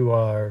compared to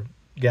our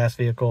gas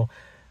vehicle.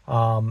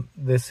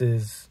 This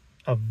is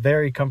a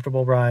very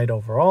comfortable ride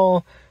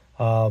overall.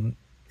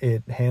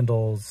 It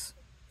handles,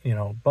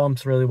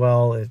 bumps really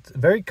well. It's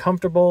very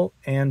comfortable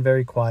and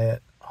very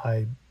quiet.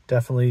 I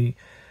definitely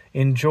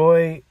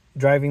enjoy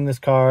driving this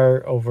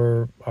car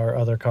over our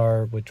other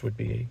car, which would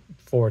be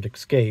a Ford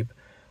Escape.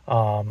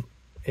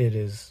 It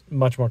is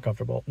much more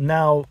comfortable.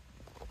 Now,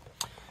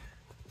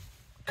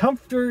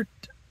 comfort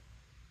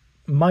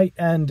might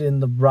end in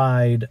the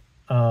ride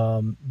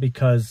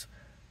because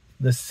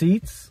the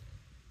seats,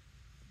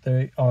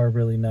 they are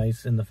really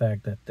nice in the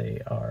fact that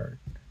they are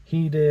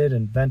heated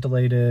and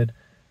ventilated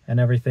and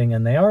everything,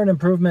 and they are an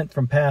improvement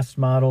from past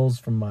models,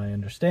 from my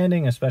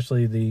understanding,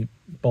 especially the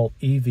Bolt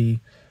EV,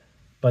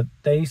 but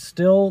they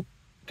still,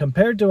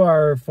 compared to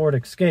our Ford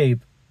Escape,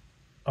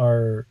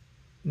 are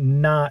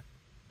not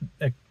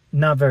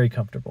very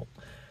comfortable.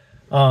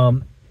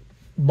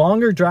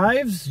 Longer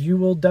drives, you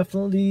will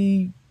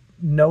definitely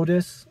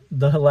notice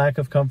the lack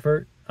of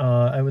comfort,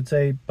 I would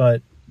say,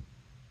 but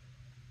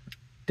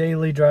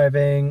daily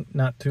driving,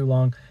 not too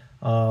long,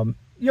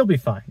 you'll be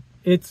fine.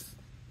 It's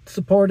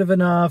supportive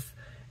enough,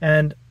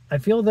 and I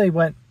feel they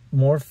went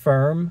more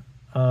firm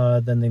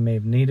than they may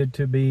have needed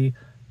to be,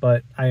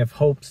 but I have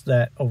hopes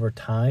that over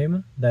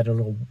time that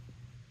it'll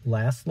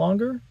last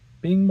longer,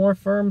 being more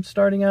firm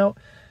starting out.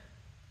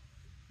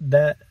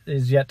 That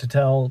is yet to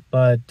tell,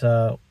 but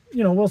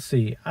we'll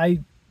see. I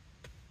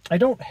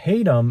don't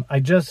hate them. I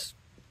just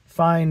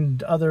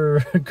find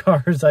other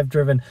cars I've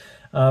driven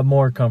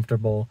more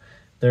comfortable.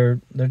 They're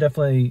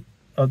definitely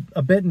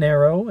a bit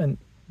narrow, and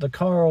the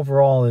car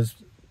overall is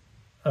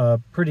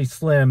pretty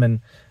slim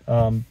and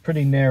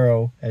pretty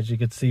narrow, as you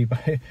can see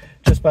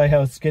by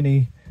how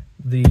skinny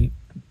the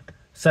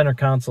center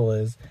console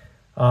is.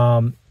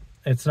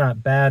 It's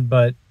not bad,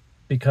 but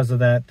because of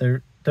that,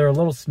 they're a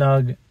little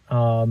snug.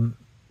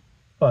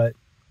 But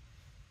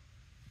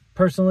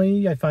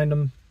personally, I find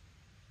them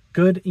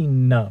good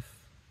enough.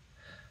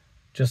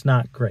 just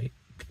not great.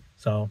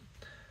 So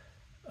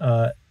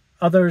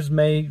others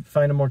may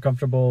find them more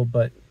comfortable,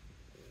 but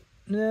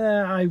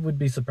I would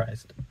be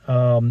surprised.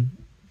 The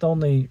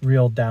only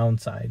real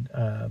downside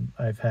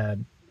I've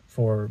had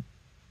for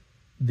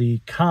the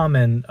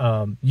common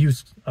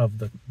use of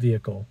the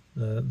vehicle,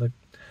 the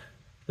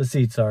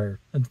seats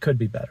could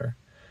be better.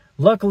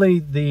 Luckily,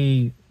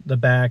 the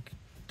back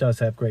does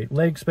have great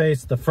leg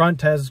space. The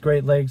front has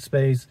great leg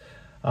space.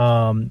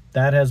 That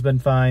has been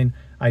fine.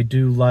 I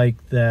do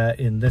like that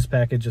in this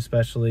package,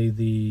 especially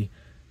the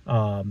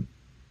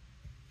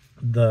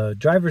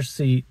driver's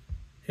seat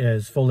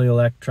is fully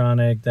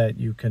electronic, that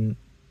you can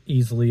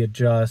easily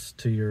adjust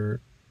to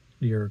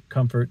your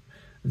comfort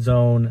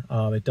zone.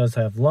 It does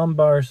have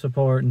lumbar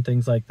support and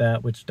things like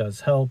that, which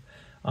does help.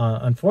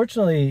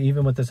 Unfortunately,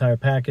 even with this higher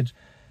package,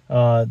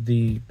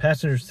 the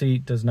passenger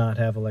seat does not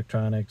have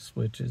electronics,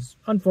 which is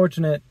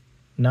unfortunate.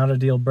 Not a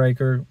deal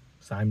breaker,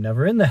 because I'm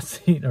never in that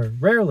seat, or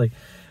rarely.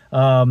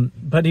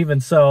 But even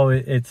so,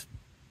 it's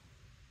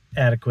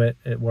adequate.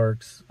 It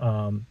works.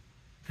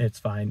 It's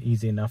fine.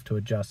 Easy enough to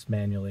adjust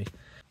manually.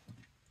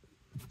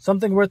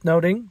 Something worth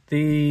noting,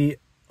 the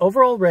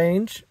overall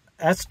range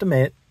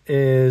estimate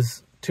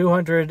is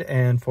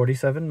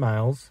 247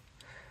 miles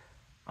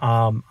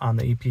on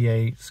the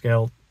EPA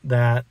scale.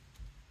 That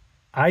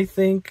I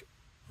think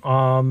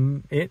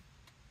it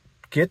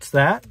gets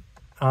that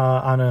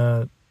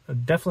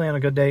definitely on a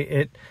good day.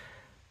 It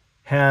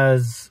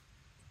has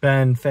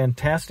been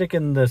fantastic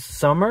in the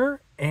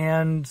summer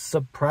and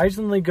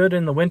surprisingly good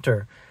in the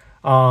winter.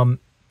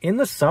 In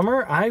the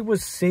summer, I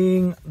was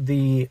seeing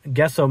the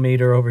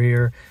guessometer over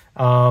here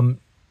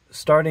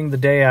starting the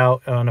day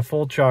out on a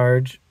full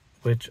charge,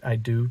 which I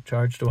do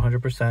charge to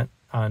 100%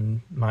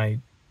 on my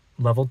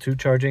level 2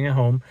 charging at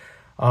home.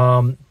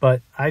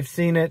 But I've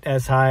seen it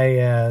as high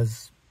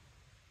as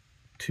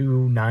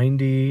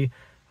 290,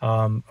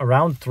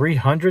 around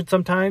 300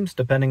 sometimes,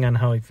 depending on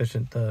how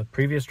efficient the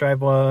previous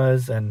drive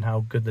was and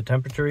how good the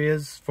temperature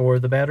is for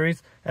the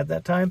batteries at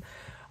that time.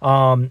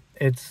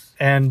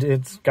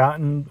 It's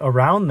gotten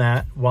around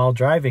that while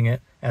driving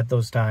it at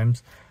those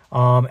times.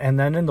 And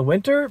then in the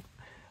winter,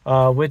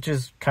 which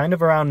is kind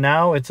of around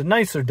now, it's a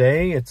nicer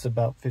day. It's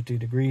about 50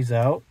 degrees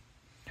out,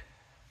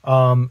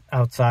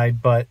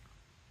 outside, but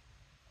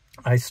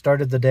I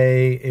started the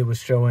day, it was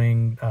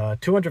showing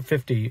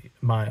 250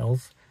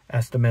 miles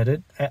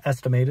estimated.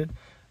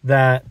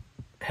 That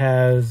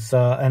has,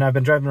 and I've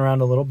been driving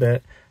around a little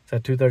bit. It's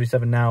at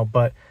 237 now,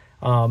 but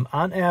on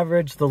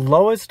average, the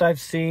lowest I've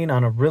seen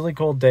on a really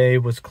cold day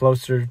was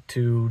closer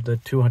to the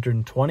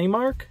 220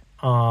 mark.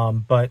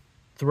 But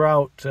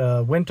throughout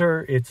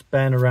winter, it's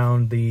been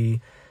around the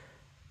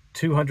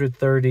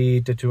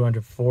 230 to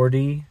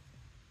 240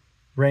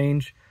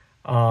 range.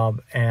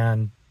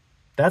 And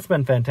that's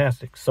been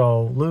fantastic.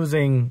 So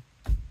losing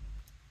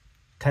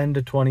 10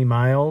 to 20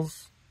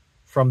 miles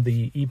from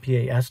the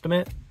EPA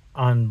estimate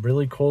on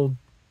really cold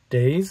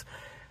days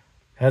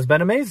has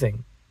been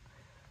amazing.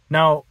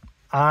 Now,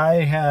 I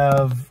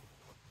have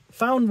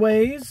found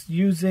ways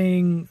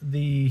using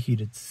the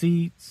heated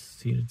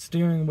seats, heated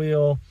steering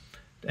wheel,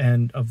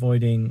 and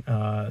avoiding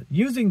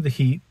using the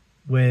heat,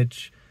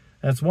 which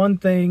that's one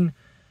thing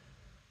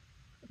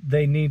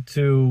they need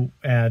to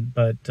add.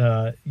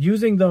 But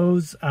using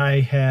those, I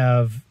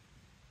have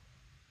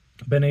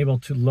been able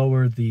to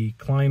lower the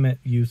climate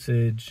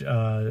usage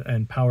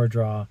and power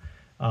draw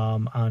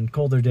on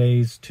colder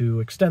days to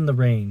extend the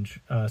range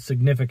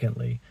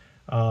significantly,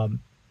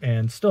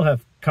 and still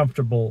have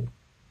comfortable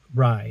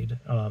ride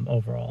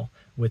overall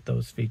with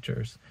those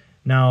features.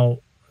 Now,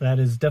 that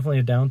is definitely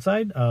a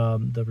downside.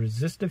 The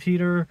resistive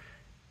heater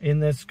in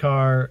this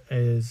car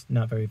is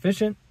not very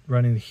efficient.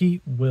 Running the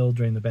heat will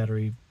drain the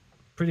battery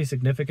pretty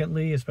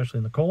significantly, especially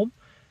in the cold.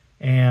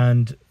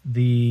 And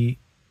the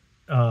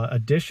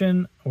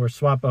addition or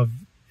swap of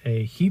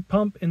a heat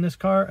pump in this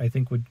car, I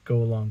think, would go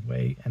a long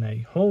way. And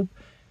I hope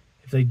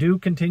if they do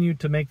continue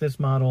to make this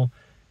model,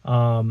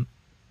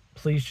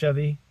 please,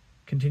 Chevy,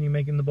 continue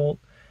making the Bolt.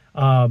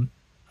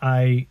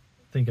 I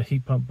think a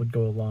heat pump would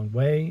go a long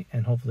way,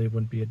 and hopefully it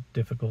wouldn't be a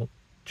difficult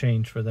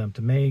change for them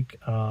to make,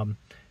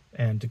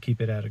 and to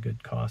keep it at a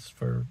good cost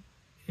for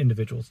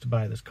individuals to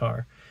buy this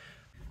car.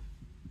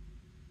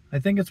 I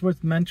think it's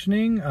worth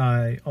mentioning,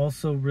 I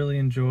also really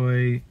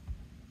enjoy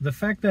the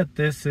fact that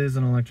this is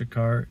an electric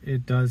car.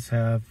 It does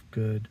have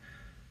good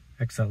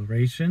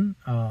acceleration.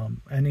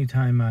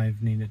 Anytime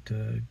I've needed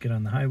to get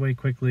on the highway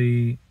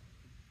quickly,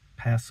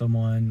 pass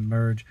someone,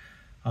 merge,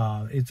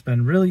 it's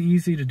been really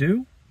easy to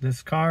do.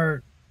 This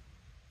car,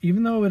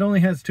 even though it only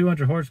has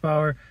 200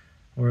 horsepower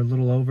or a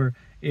little over,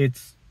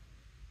 it's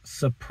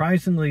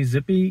surprisingly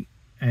zippy,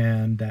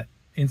 and that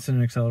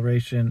instant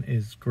acceleration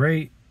is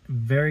great,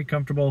 very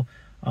comfortable.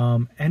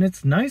 And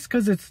it's nice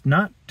because it's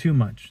not too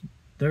much.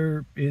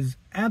 There is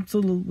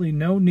absolutely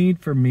no need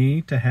for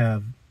me to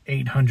have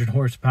 800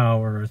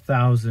 horsepower or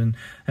 1,000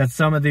 that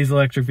some of these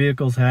electric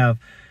vehicles have.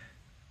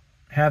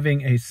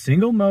 Having a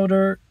single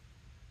motor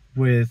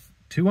with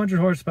 200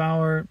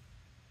 horsepower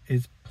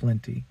is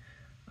plenty.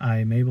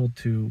 I'm able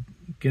to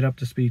get up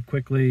to speed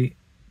quickly,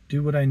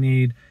 do what I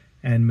need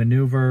and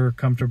maneuver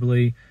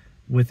comfortably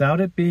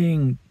without it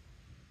being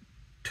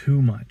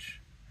too much.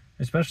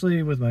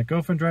 Especially with my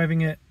girlfriend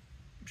driving it,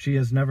 she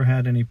has never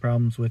had any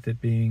problems with it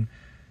being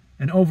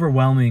an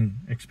overwhelming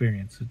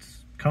experience.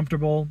 It's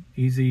comfortable,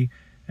 easy,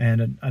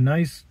 and a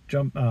nice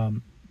jump,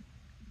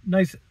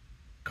 nice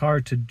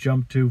car to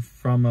jump to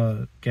from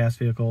a gas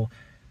vehicle,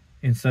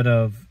 instead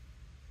of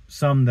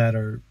some that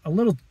are a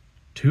little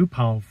too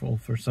powerful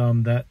for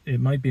some, that it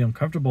might be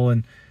uncomfortable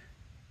and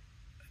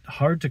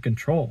hard to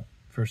control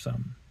for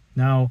some.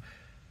 Now,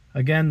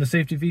 again, the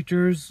safety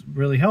features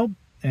really help,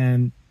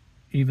 and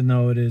even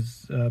though it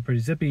is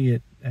pretty zippy,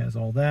 it has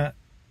all that.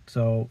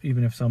 So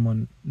even if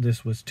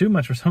this was too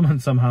much for someone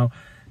somehow,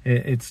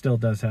 it still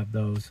does have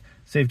those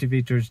safety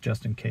features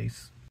just in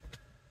case.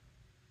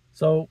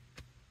 So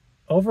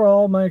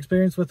overall, my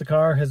experience with the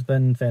car has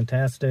been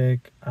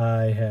fantastic.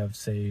 I have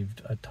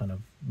saved a ton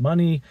of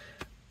money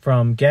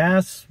from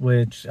gas,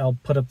 which I'll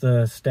put up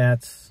the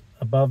stats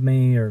above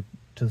me or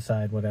to the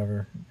side,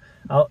 whatever.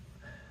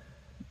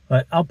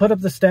 But I'll put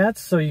up the stats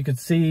so you can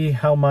see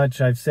how much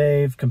I've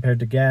saved compared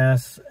to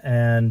gas,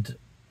 and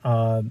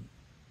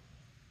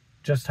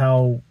just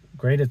how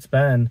great it's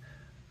been.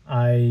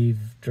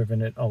 I've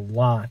driven it a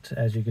lot,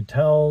 as you can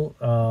tell,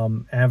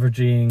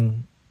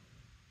 averaging,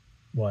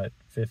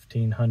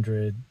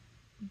 1,500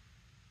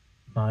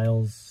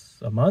 miles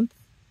a month?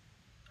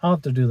 I'll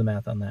have to do the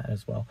math on that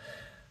as well.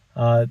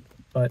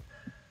 But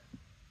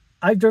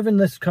I've driven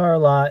this car a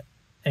lot,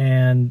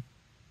 and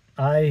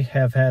I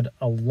have had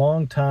a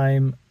long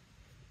time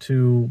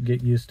to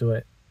get used to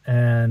it,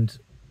 and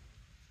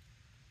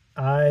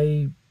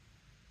I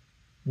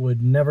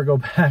would never go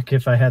back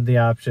if I had the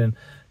option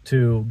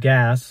to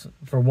gas,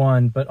 for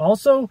one, but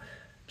also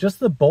just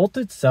the Bolt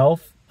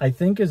itself, I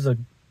think, is a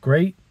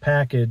great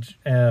package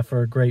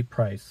for a great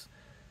price.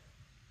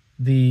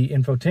 The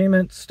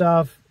infotainment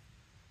stuff,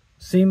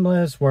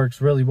 seamless,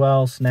 works really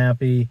well,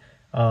 snappy,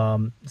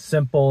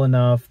 simple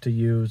enough to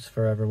use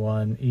for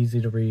everyone, easy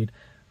to read,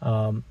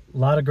 a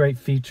lot of great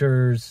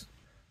features.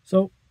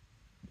 So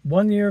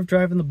 1 year of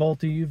driving the Bolt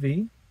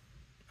EUV,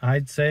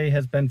 I'd say,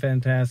 has been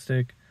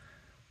fantastic.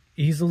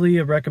 Easily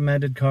a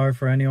recommended car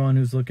for anyone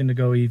who's looking to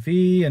go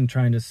EV and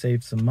trying to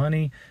save some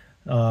money.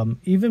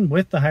 Even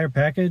with the higher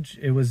package,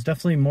 it was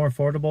definitely more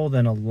affordable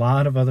than a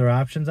lot of other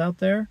options out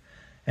there,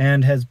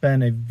 and has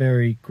been a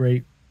very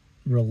great,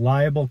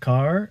 reliable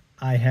car.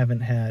 I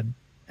haven't had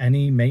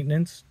any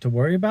maintenance to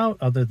worry about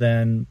other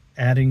than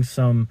adding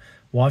some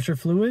washer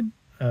fluid.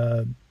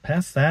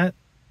 Past that,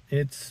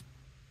 it's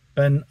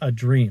been a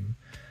dream.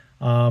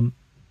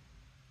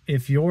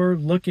 If you're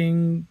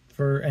looking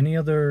for any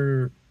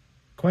other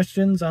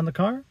questions on the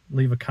car,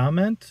 leave a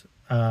comment.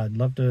 I'd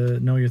love to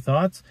know your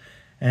thoughts.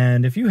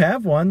 And if you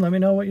have one, let me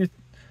know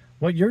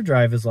what your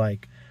drive is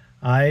like.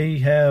 I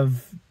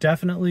have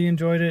definitely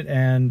enjoyed it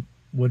and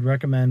would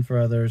recommend for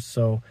others.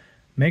 So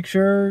make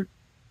sure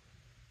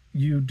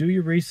you do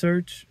your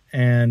research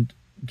and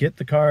get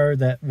the car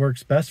that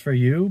works best for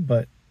you.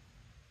 But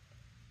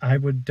I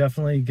would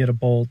definitely get a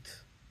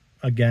Bolt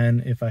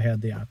again if I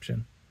had the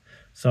option.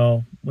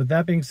 So with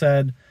that being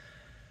said,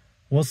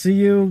 we'll see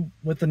you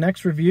with the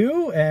next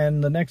review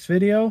and the next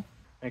video.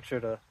 Make sure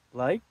to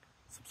like,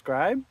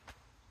 subscribe,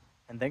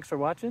 and thanks for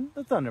watching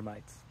the Thunder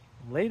Mites.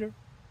 Later.